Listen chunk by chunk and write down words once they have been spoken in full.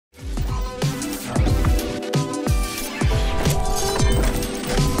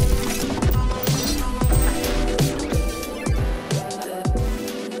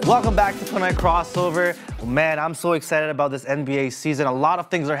Welcome back to Pinoy Crossover. Man, I'm so excited about this NBA season. A lot of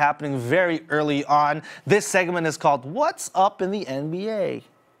things are happening very early on. This segment is called What's Up in the NBA?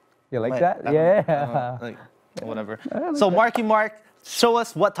 You like that? Yeah. Whatever. So Marky Mark, show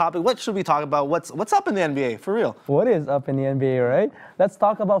us what topic, what should we talk about? What's up in the NBA, for real? What is up in the NBA, right? Let's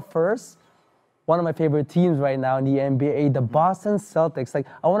talk about first one of my favorite teams right now in the NBA, the Boston Celtics. Like,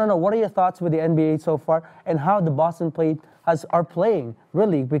 I want to know, what are your thoughts with the NBA so far and how the Boston are playing,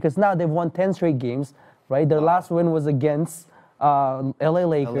 really? Because now they've won 10 straight games, right? Their last win was against LA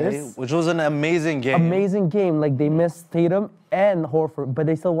Lakers. Which was an amazing game. Amazing game. Like, they missed Tatum and Horford, but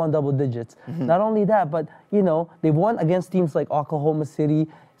they still won double digits. Not only that, but, you know, they've won against teams like Oklahoma City,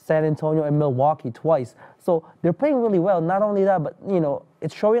 San Antonio, and Milwaukee twice. So they're playing really well. Not only that, but, you know,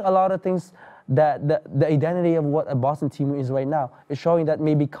 it's showing a lot of things that the identity of what a Boston team is right now. It's showing that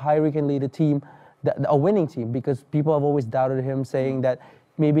maybe Kyrie can lead a team, a winning team, because people have always doubted him, saying that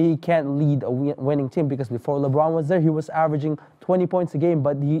maybe he can't lead a winning team, because before LeBron was there, he was averaging 20 points a game,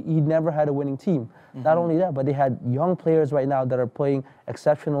 but he never had a winning team. Not only that, but they had young players right now that are playing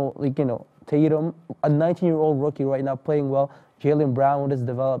exceptional, like, you know, Tatum, a 19-year-old rookie right now playing well, Jaylen Brown with his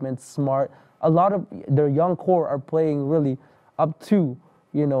development, Smart. A lot of their young core are playing really up to,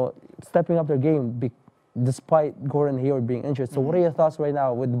 you know, stepping up their game despite Gordon Hayward being injured. So what are your thoughts right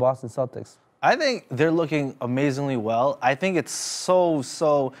now with the Boston Celtics? I think they're looking amazingly well. I think it's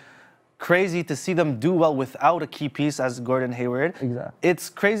so crazy to see them do well without a key piece as Gordon Hayward. Exactly. It's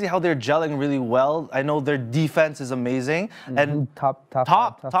crazy how they're gelling really well. I know their defense is amazing. And Top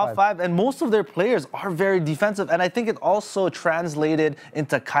five. And most of their players are very defensive. And I think it also translated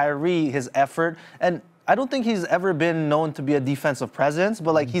into Kyrie, his effort. And I don't think he's ever been known to be a defensive presence,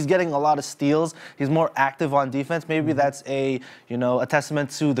 but like he's getting a lot of steals. He's more active on defense. Maybe that's a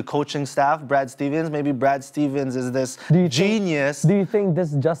testament to the coaching staff, Brad Stevens. Maybe Brad Stevens is this genius. Do you think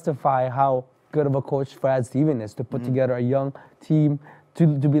this justifies how good of a coach Brad Stevens is to put together a young team to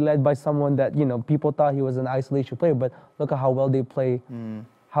be led by someone that, you know, people thought he was an isolation player, but look at how well they play.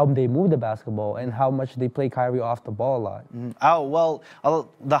 How they move the basketball and how much they play Kyrie off the ball a lot. Oh,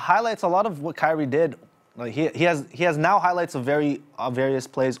 well, the highlights, a lot of what Kyrie did, like he has now highlights of various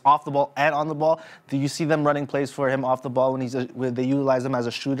plays off the ball and on the ball. Do you see them running plays for him off the ball when they utilize him as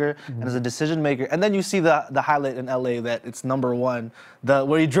a shooter and as a decision maker? And then you see the highlight in LA that it's -- 1,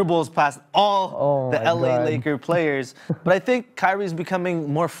 where he dribbles past all the LA Laker players. But I think Kyrie's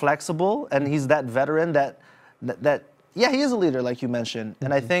becoming more flexible, and he's that veteran that yeah, he is a leader, like you mentioned.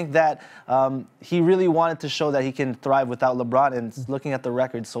 And I think that he really wanted to show that he can thrive without LeBron. And looking at the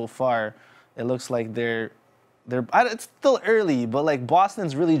record so far, it looks like it's still early, but like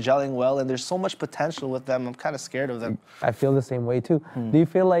Boston's really gelling well, and there's so much potential with them. I'm kind of scared of them. I feel the same way too. Do you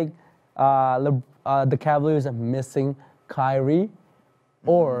feel like the Cavaliers are missing Kyrie,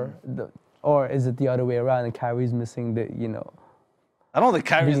 or is it the other way around and Kyrie's missing the, you know? I don't think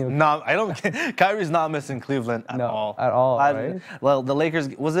Kyrie's not. Kyrie's not missing Cleveland at all. At all, right? Well, the Lakers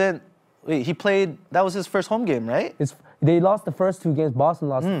wasn't. Wait, he played. That was his first home game, right? They lost the first 2 games. Boston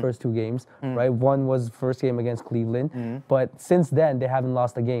lost the first 2 games, right? One was the first game against Cleveland, but since then they haven't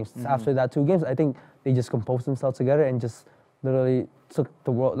lost a game. After that 2 games, I think they just composed themselves together and just literally took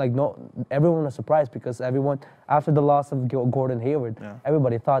the world. Like, no, everyone was surprised, because everyone, after the loss of Gordon Hayward,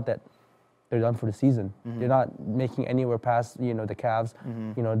 everybody thought that they're done for the season. They're not making anywhere past, you know, the Cavs.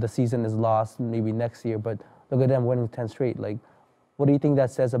 You know, the season is lost maybe next year, but look at them winning 10 straight. Like, what do you think that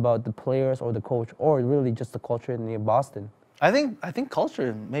says about the players or the coach, or really just the culture in Boston? I think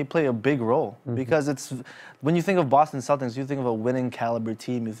culture may play a big role, because it's, when you think of Boston Celtics, you think of a winning caliber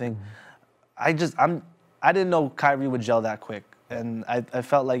team. You think, I didn't know Kyrie would gel that quick, and I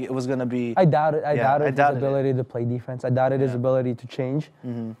felt like it was gonna be. I doubted his ability to play defense. I doubted his ability to change.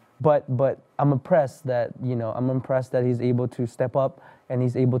 But I'm impressed that he's able to step up and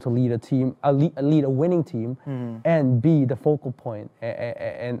he's able to lead a team, lead a winning team, and be the focal point.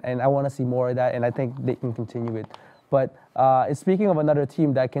 And I want to see more of that, and I think they can continue it. But speaking of another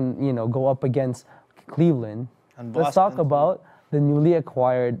team that can, you know, go up against Cleveland, let's talk about the newly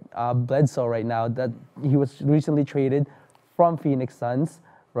acquired Bledsoe right now. That he was recently traded from Phoenix Suns,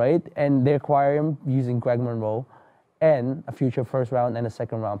 right? And they acquire him using Greg Monroe and a future first round and a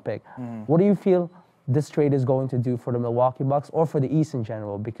second round pick. What do you feel this trade is going to do for the Milwaukee Bucks, or for the East in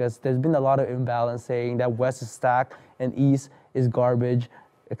general? Because there's been a lot of imbalance, saying that West is stacked and East is garbage,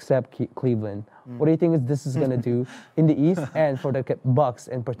 except Cleveland. What do you think this is going to do in the East and for the Bucks,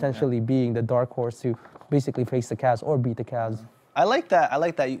 and potentially being the dark horse to basically face the Cavs or beat the Cavs? I like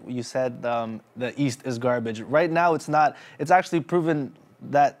that. You said the East is garbage. Right now, it's not. It's actually proven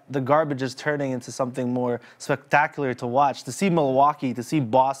that the garbage is turning into something more spectacular to watch. To see Milwaukee, to see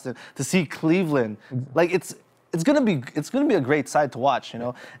Boston, to see Cleveland, like it's gonna be a great side to watch, you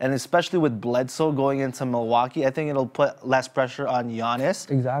know. And especially with Bledsoe going into Milwaukee, I think it'll put less pressure on Giannis.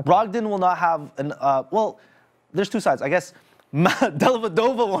 Exactly. Brogdon will not have an well. There's two sides, I guess.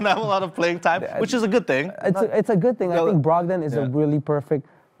 Dellavedova won't have a lot of playing time, which is a good thing. It's a good thing. I think Brogdon is a really perfect.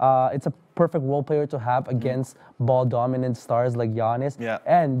 It's a perfect role player to have against ball dominant stars like Giannis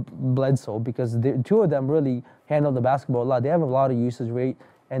and Bledsoe, because the two of them really handle the basketball a lot. They have a lot of usage rate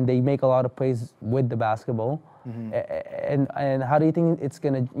and they make a lot of plays with the basketball. And how do you think it's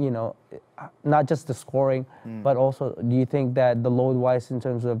gonna, you know, not just the scoring, but also do you think that the load wise in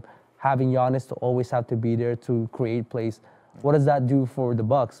terms of having Giannis to always have to be there to create plays? What does that do for the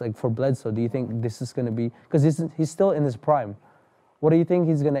Bucks? Like for Bledsoe, do you think this is going to be, because he's still in his prime? What do you think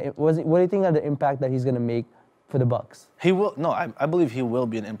he's going to? What do you think of the impact that he's going to make for the Bucks? He will. No, I believe he will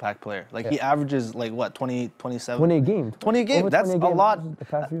be an impact player. Like he averages like what 20, 27. 20 games. 20 games. That's a lot.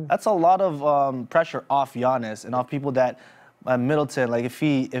 That's a lot of pressure off Giannis and off people that. Middleton, like if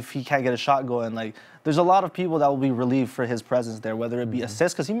he can't get a shot going, like there's a lot of people that will be relieved for his presence there, whether it be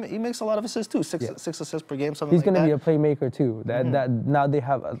assists, because he makes a lot of assists too, six assists per game, something He's like that. He's going to be a playmaker too. That now they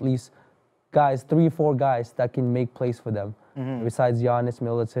have at least guys, 3-4 guys that can make plays for them, besides Giannis,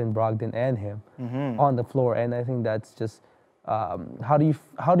 Middleton, Brogdon, and him on the floor. And I think that's just how do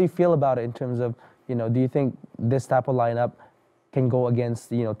you feel about it in terms of, you know, do you think this type of lineup can go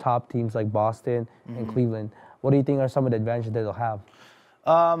against, you know, top teams like Boston and Cleveland? What do you think are some of the advantages that they'll have?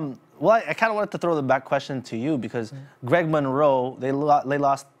 Well, I kind of wanted to throw the back question to you because Greg Monroe, they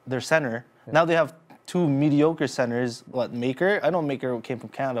lost their center. Now they have two mediocre centers. What, Maker? I know Maker came from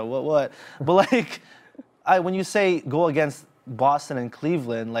Canada. What? But like, when you say go against Boston and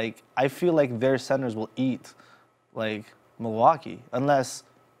Cleveland, like I feel like their centers will eat like Milwaukee unless.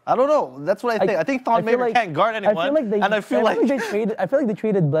 I don't know. That's what I think. I think Thon Maker can't guard anyone. I feel like they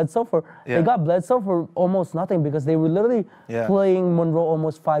traded Bledsoe for. They got Bledsoe for almost nothing because they were literally playing Monroe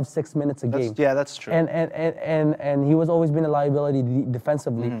almost 5-6 minutes a game. Yeah, that's true. And he was always been a liability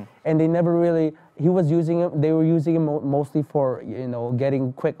defensively, and they never really. He was using him. They were using him mostly for, you know,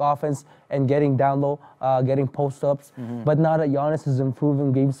 getting quick offense and getting down low, getting post ups. But now that Giannis is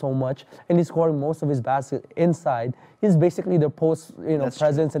improving game so much and he's scoring most of his baskets inside, he's basically their post, you know,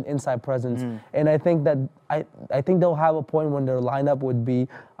 presence and inside presence. And I think that I think they'll have a point when their lineup would be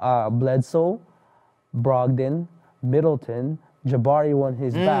Bledsoe, Brogdon, Middleton, Jabari on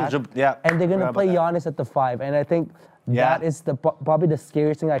his back, and they're gonna play Giannis at the 5. And I think. That is probably the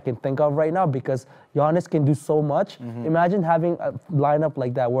scariest thing I can think of right now because Giannis can do so much. Imagine having a lineup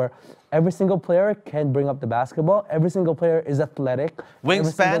like that where every single player can bring up the basketball. Every single player is athletic.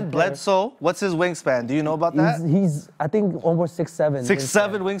 Wingspan, Bledsoe. What's his wingspan? Do you know about that? He's I think almost 6'7".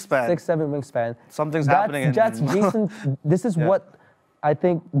 6'7" wingspan. 6'7" wingspan. Something's happening. That's Jason. This is what I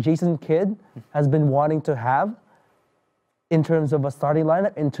think Jason Kidd has been wanting to have in terms of a starting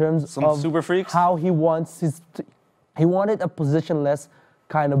lineup. In terms of super freaks. How he wants his. He wanted a positionless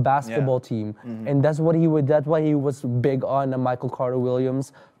kind of basketball team, and that's what he would. That's why he was big on Michael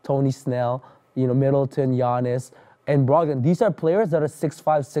Carter-Williams, Tony Snell, you know, Middleton, Giannis, and Brogdon. These are players that are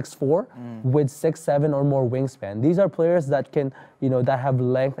 6'5", 6'4", with 6'7" or more wingspan. These are players that can, you know, that have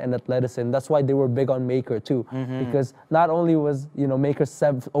length and athleticism. That's why they were big on Maker too, because not only was, you know, Maker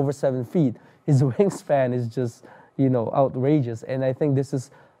over 7 feet, his wingspan is just, you know, outrageous. And I think this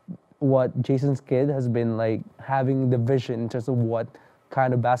is what Jason's Kidd has been like having the vision in terms of what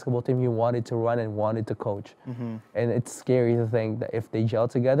kind of basketball team he wanted to run and wanted to coach. And it's scary to think that if they gel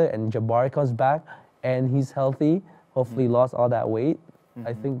together and Jabari comes back and he's healthy, hopefully lost all that weight,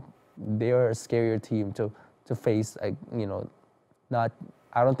 I think they are a scarier team to face. Like, you know, I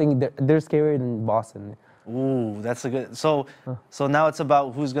don't think they're scarier than Boston. Ooh, that's a good. So now it's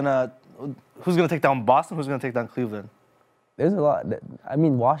about who's gonna take down Boston, who's gonna take down Cleveland. There's a lot. I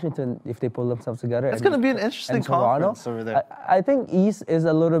mean, Washington, if they pull themselves together. It's going to be an interesting conference over there. I think East is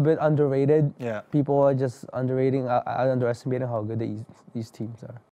a little bit underrated. Yeah. People are just underestimating how good these teams are.